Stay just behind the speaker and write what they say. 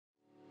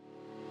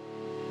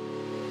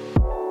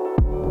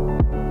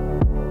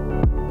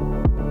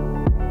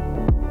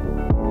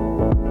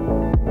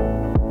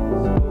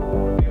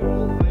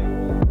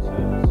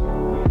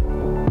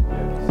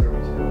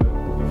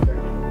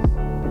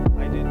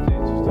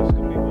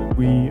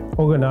We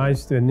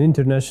organized an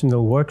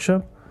international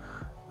workshop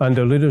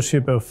under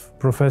leadership of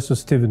Professor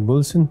Steven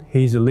Wilson.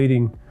 He's a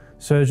leading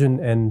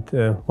surgeon and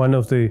one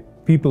of the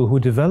people who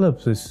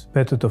developed this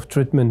method of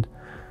treatment.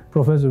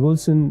 Professor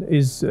Wilson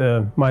is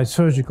my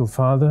surgical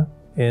father,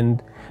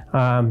 and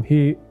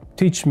he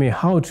teach me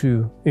how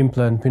to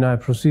implant penile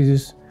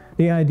prosthesis.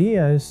 The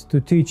idea is to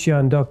teach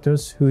young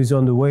doctors who is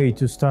on the way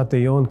to start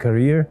their own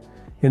career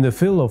in the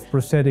field of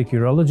prosthetic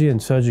urology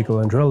and surgical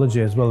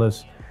andrology, as well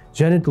as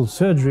genital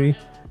surgery,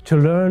 to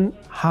learn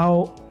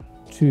how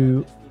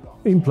to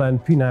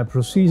implant penile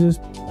prosthesis.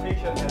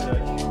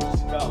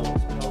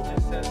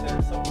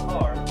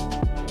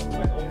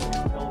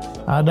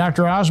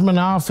 Dr.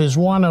 Osmanov is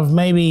one of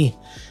maybe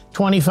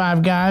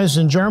 25 guys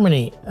in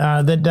Germany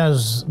that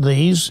does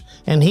these,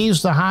 and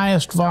he's the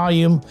highest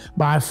volume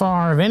by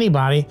far of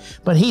anybody,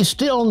 but he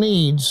still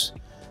needs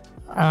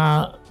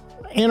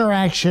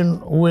interaction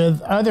with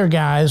other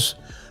guys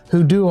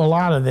who do a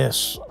lot of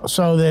this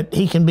so that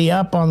he can be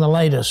up on the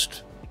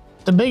latest.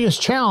 The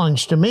biggest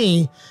challenge to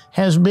me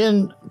has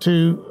been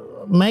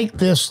to make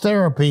this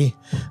therapy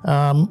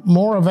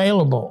more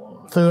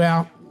available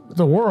throughout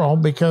the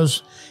world,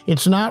 because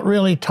it's not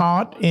really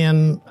taught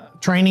in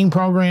training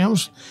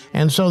programs.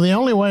 And so the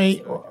only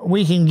way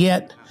we can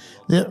get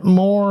the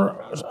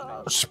more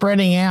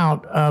spreading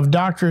out of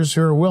doctors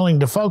who are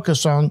willing to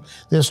focus on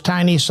this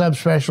tiny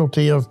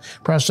subspecialty of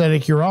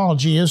prosthetic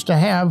urology is to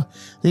have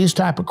these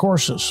type of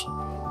courses.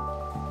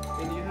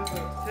 And you have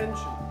a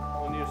tension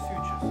on your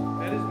sutures.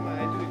 That is why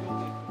I do it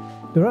only.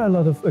 There are a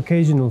lot of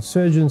occasional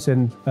surgeons,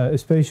 and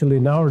especially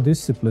in our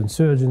discipline,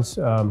 surgeons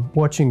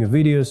watching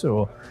videos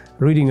or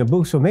reading a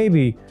book, so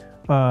maybe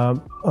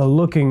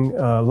looking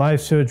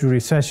live surgery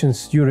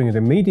sessions during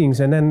the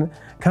meetings, and then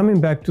coming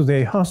back to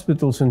their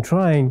hospitals and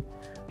trying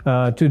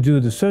to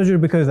do the surgery,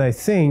 because I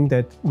think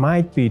that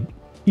might be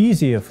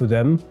easier for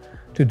them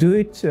to do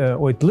it,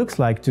 or it looks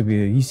like to be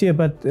easier,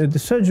 but the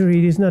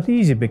surgery is not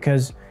easy,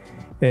 because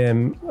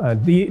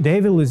the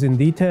devil is in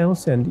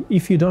details, and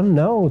if you don't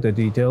know the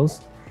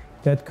details,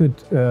 that could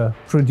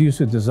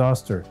produce a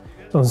disaster.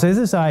 So there's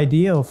this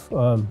idea of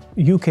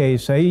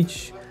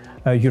UKSH,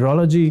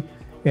 urology,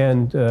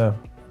 and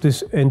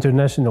this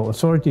international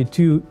authority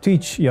to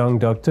teach young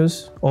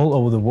doctors all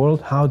over the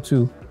world how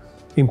to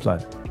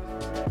implant.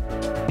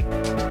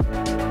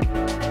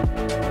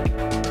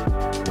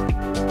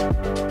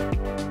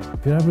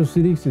 Penile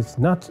prosthetics is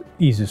not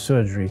easy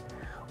surgery,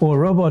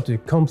 or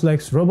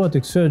complex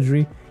robotic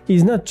surgery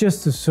is not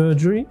just a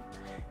surgery,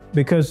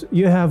 because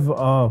you have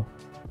a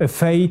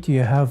fate,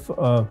 you have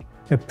a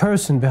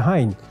person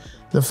behind.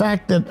 The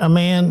fact that a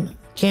man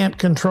can't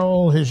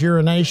control his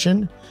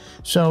urination,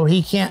 so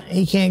he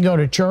can't go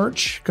to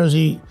church because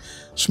he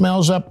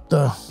smells up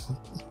the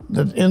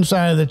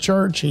inside of the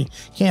church. He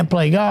can't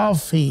play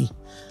golf.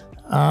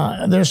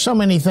 There's so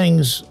many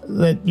things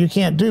that you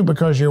can't do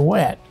because you're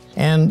wet.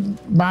 And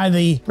by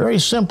the very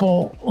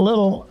simple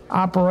little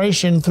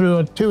operation through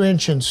a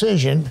 2-inch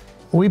incision,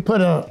 we put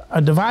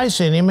a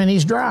device in him and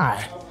he's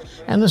dry.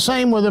 And the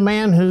same with a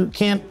man who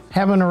can't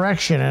have an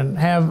erection and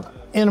have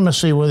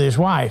intimacy with his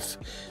wife.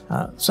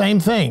 Same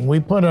thing.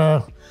 We put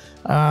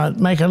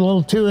make a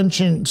little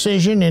 2-inch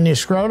incision in his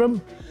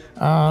scrotum.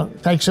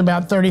 Takes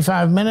about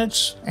 35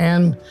 minutes,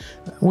 and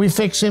we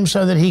fix him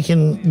so that he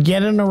can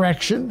get an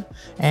erection.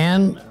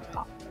 And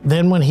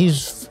then when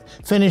he's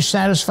finished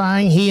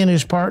satisfying he and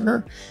his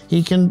partner,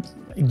 he can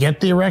get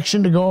the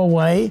erection to go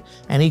away,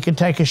 and he could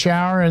take a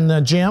shower in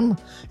the gym,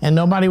 and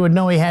nobody would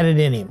know he had it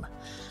in him.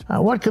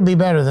 What could be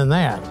better than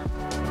that?